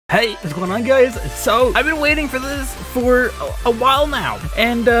Hey, what's going on, guys? So, I've been waiting for this for a while now,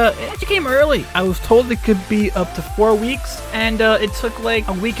 and it actually came early. I was told it could be up to 4 weeks, and it took like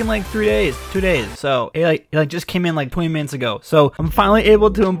a week and like 3 days, 2 days. So, it just came in like 20 minutes ago. So, I'm finally able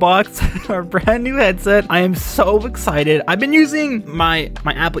to unbox our brand new headset. I am so excited. I've been using my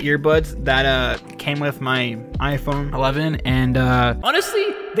Apple earbuds that came with my iPhone 11, and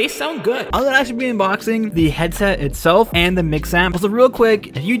honestly, they sound good. I'm gonna actually be unboxing the headset itself and the MixAmp. So real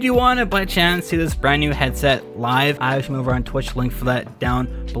quick, if you do want to by chance see this brand new headset live, I have come over on Twitch, link for that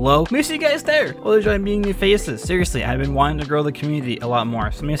down below. Let me see you guys there. Well, enjoy meeting new faces. Seriously, I've been wanting to grow the community a lot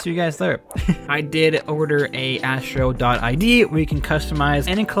more, so let me see you guys there. I did order a Astro.ID where you can customize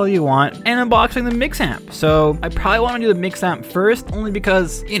any color you want, and unboxing the MixAmp. So I probably want to do the MixAmp first, only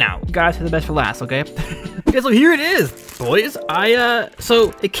because, you know, you gotta save the best for last, okay? Okay, so here it is, boys.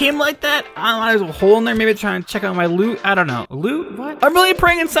 So it came like that. I don't know, there's a hole in there, maybe trying to check out my loot. I don't know. Loot? What? I'm really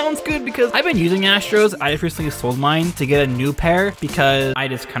praying it sounds good because I've been using Astros. I just recently sold mine to get a new pair because I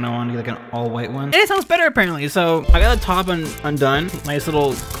just kind of want to get like an all-white one. And it sounds better apparently. So I got the top undone. Nice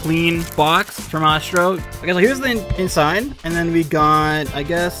little clean box from Astro. Okay, so here's the inside. And then we got, I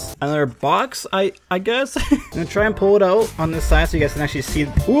guess, another box, I guess. I'm gonna try and pull it out on this side so you guys can actually see.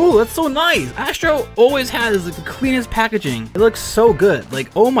 Ooh, that's so nice. Astro always has like, the cleanest packaging. It looks so good.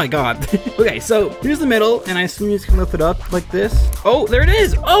 Like, oh my god. Okay, so here's the middle, and I assume you just can lift it up like this. Oh, there it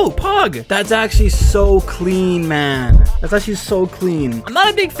is. Oh, Pug. That's actually so clean, man. That's actually so clean. I'm not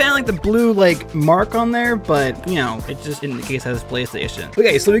a big fan like the blue like mark on there, but you know, it just indicates that it's PlayStation.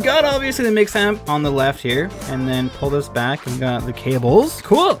 Okay, so we got obviously the MixAmp on the left here, and then pull this back, and we got the cables.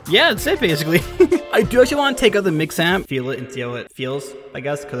 Cool. Yeah, that's it basically. I do actually want to take out the MixAmp, feel it, and see how it feels, I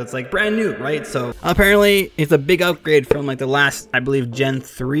guess, because it's like brand new, right? So apparently it's a big upgrade from like the last, I believe, Gen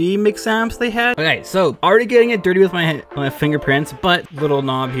 3 MixAmps they had. Okay, so already getting it dirty with my fingerprints, but little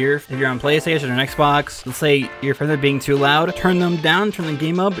knob here. If you're on PlayStation or Xbox, let's say your friends are being too loud, turn them down, turn the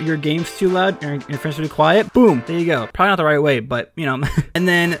game up. Your game's too loud, your friends are too quiet. Boom, there you go. Probably not the right way, but you know. And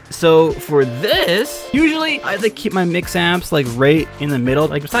then, so for this, usually I like keep my MixAmps like right in the middle.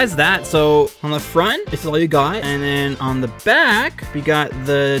 Like besides that, so on the front, this is all you got. And then on the back, we got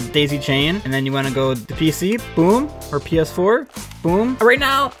the daisy chain. And then you want to go to PC, boom, or PS4. Boom. Right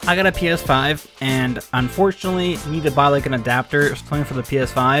now, I got a PS5, and unfortunately, need to buy like an adapter or something for the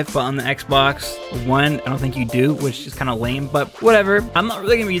PS5, but on the Xbox One, I don't think you do, which is kind of lame, but whatever. I'm not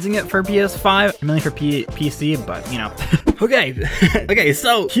really gonna be using it for PS5, mainly for PC, but you know. Okay, okay,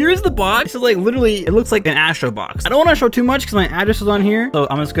 so here's the box. So like literally, it looks like an Astro box. I don't want to show too much because my address is on here, so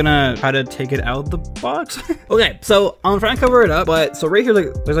I'm just gonna try to take it out of the box. Okay, so I'm trying to cover it up, but so right here,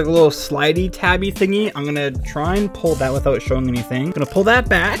 like, there's like a little slidey tabby thingy. I'm gonna try and pull that without showing anything. I'm gonna pull that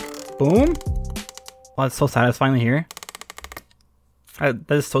back. Boom. Oh, that's so satisfying to hear. That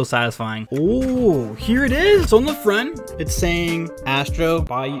is so satisfying. Oh, here it is. So on the front, it's saying Astro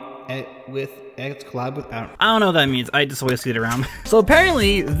buy it with X collab with. I don't know what that means. I just always see it around. So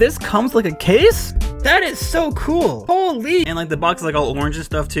apparently this comes like a case. That is so cool. Holy. And like the box is like all orange and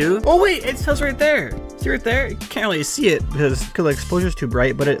stuff too. Oh wait, it says right there. See right there? You can't really see it because the exposure is too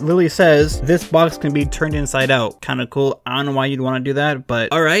bright, but it literally says this box can be turned inside out. Kind of cool. I don't know why you'd want to do that,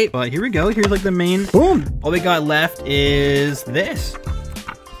 but all right. But here we go. Here's like the main. Boom. All we got left is this.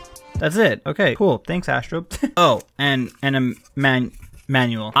 That's it. Okay, cool. Thanks, Astro. Oh, and a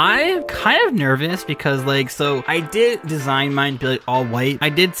manual. I'm kind of nervous because like, so I did design mine to be like all white. I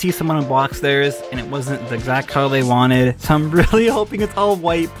did see someone unbox theirs and it wasn't the exact color they wanted. So I'm really hoping it's all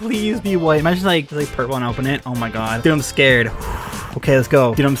white. Please be white. Imagine like purple and open it. Oh my god. Dude, I'm scared. Okay, let's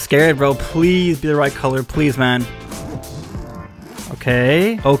go. Dude, I'm scared, bro. Please be the right color. Please, man.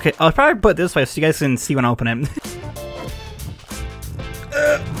 Okay. Okay. I'll probably put it this way so you guys can see when I open it.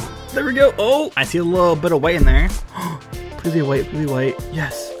 There we go. Oh, I see a little bit of white in there. Please be white, please be white.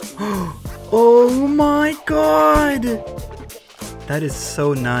 Yes. Oh my god. That is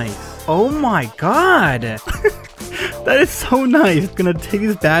so nice. Oh my god. That is so nice. Gonna take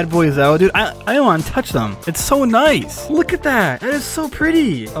these bad boys out. Dude, I don't want to touch them. It's so nice. Look at that. That is so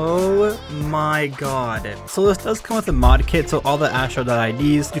pretty. Oh my god. So this does come with a mod kit. So all the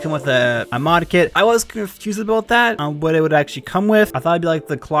Astro.IDs do come with a mod kit. I was confused about that, on what it would actually come with. I thought it'd be like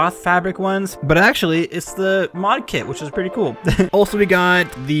the cloth fabric ones, but actually it's the mod kit, which is pretty cool. Also, we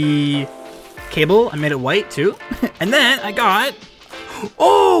got the cable. I made it white too. And then I got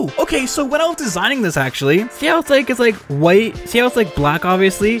Oh, okay, so when I was designing this, actually, see how it's like white, see how it's like black,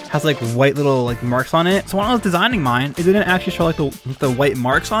 obviously, has like white little like marks on it. So when I was designing mine, it didn't actually show like the white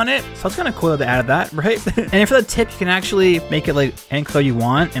marks on it. So it's kind of cool that they added that, right? And for the tip, you can actually make it like any color you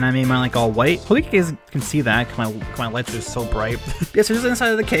want, and I made mine like all white. Hopefully you guys can see that, because my lights are so bright. Yeah, so here's the inside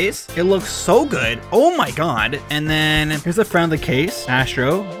of the case. It looks so good. Oh my god. And then here's the front of the case.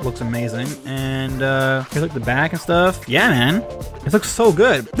 Astro looks amazing. And here's like the back and stuff. Yeah, man. It looks so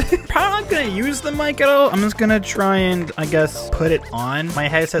good. Probably not gonna use the mic at all. I'm just gonna try and, I guess, put it on my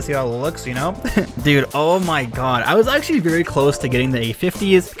headset, see how it looks, you know? Dude, oh my god. I was actually very close to getting the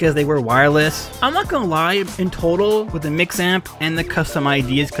A50s because they were wireless. I'm not gonna lie, in total, with the MixAmp and the custom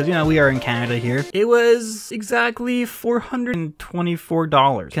IDs, because, you know, we are in Canada here, it was exactly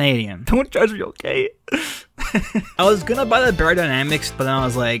 $424 Canadian. Don't charge me, okay? I was gonna buy the Barrier Dynamics, but then I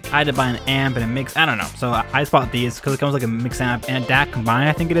was like, I had to buy an amp and a mix. I don't know. So I just bought these because it comes like a mix amp and a DAC combined,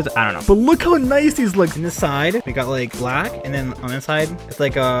 I think it is. I don't know. But look how nice these look. On this side, we got like black, and then on this side, it's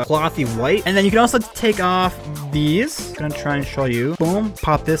like a clothy white. And then you can also take off these. I'm gonna try and show you. Boom,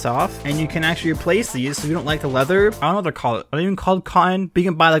 pop this off, and you can actually replace these. So if you don't like the leather, I don't know what they're called. Are they even called cotton? But you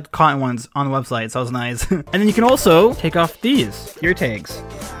can buy like the cotton ones on the website, so it's nice. And then you can also take off these ear tags.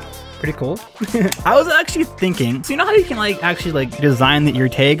 Pretty cool. I was actually thinking, so you know how you can like actually like design the ear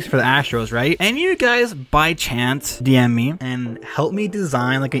tags for the Astros, right? And you guys by chance DM me and help me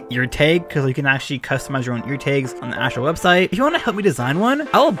design like an ear tag, because you can actually customize your own ear tags on the Astro website. If you want to help me design one,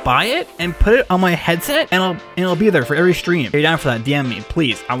 I'll buy it and put it on my headset, and it'll be there for every stream. If you're down for that, DM me,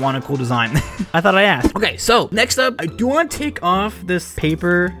 please. I want a cool design. I thought I asked. Okay, so next up, I do want to take off this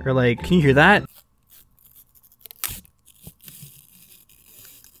paper, or like, can you hear that?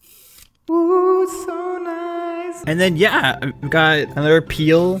 Ooh, so nice. And then, yeah, we've got another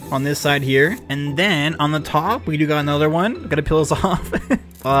peel on this side here. And then on the top, we do got another one. Gotta peel this off.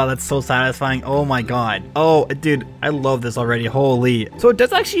 Oh, that's so satisfying. Oh my god. Oh, dude, I love this already. Holy. So it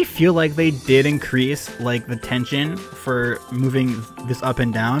does actually feel like they did increase like the tension for moving this up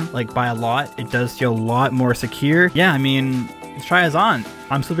and down, like by a lot. It does feel a lot more secure. Yeah, I mean, let's try this on.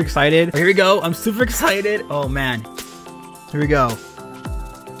 I'm super excited. Here we go. I'm super excited. Oh man. Here we go.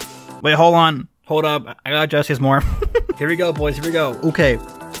 Wait, hold on. Hold up. I gotta adjust this more. Here we go, boys. Here we go. Okay.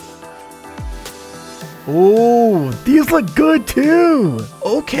 Ooh, these look good too.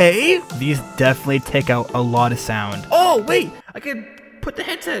 Okay. These definitely take out a lot of sound. Oh, wait. I could put the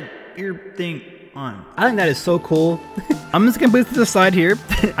headset ear thing on. I think that is so cool. I'm just gonna put it to the side here.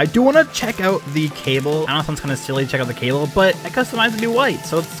 I do want to check out the cable. I don't know if it's kind of silly to check out the cable, but I customized it to be white,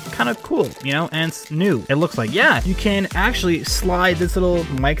 so it's kind of cool, you know, and it's new. It looks like, yeah, you can actually slide this little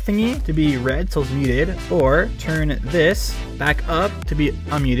mic thingy to be red, so it's muted, or turn this back up to be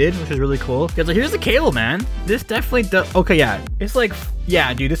unmuted, which is really cool. Yeah, so here's the cable, man. This definitely does. Okay, yeah, it's like,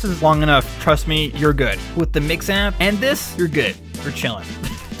 yeah, dude, this is long enough. Trust me, you're good. With the MixAmp and this, you're good. We're chilling.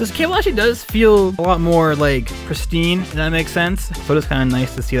 This cable actually does feel a lot more like pristine, if that makes sense. So it's kind of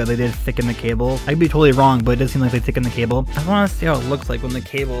nice to see that they did thicken the cable. I could be totally wrong, but it does seem like they thickened the cable. I want to see how it looks like when the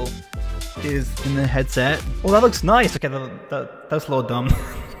cable is in the headset. Oh, that looks nice. Okay, that's a little dumb.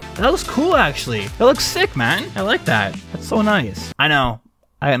 That looks cool, actually. That looks sick, man. I like that. That's so nice. I know.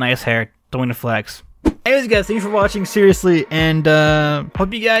 I got nice hair. Don't want to flex. Anyways, guys, thank you for watching, seriously, and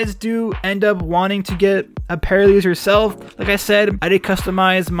hope you guys do end up wanting to get a pair of these yourself. Like I said, I did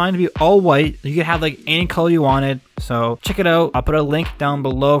customize mine to be all white. You could have like any color you wanted, so check it out. I'll put a link down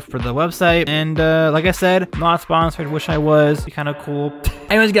below for the website, and like I said, not sponsored, wish I was. Be kind of cool.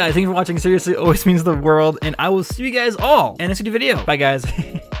 Anyways, guys, thank you for watching, seriously, always means the world, and I will see you guys all in the next video. Bye, guys.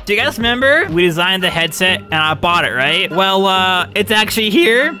 Do you guys remember we designed the headset and I bought it, right? Well, it's actually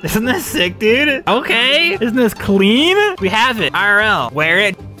here. Isn't this sick, dude? Okay. Isn't this clean? We have it. IRL. Wear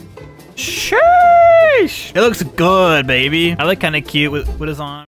it. Sheesh. It looks good, baby. I look kind of cute with what is on.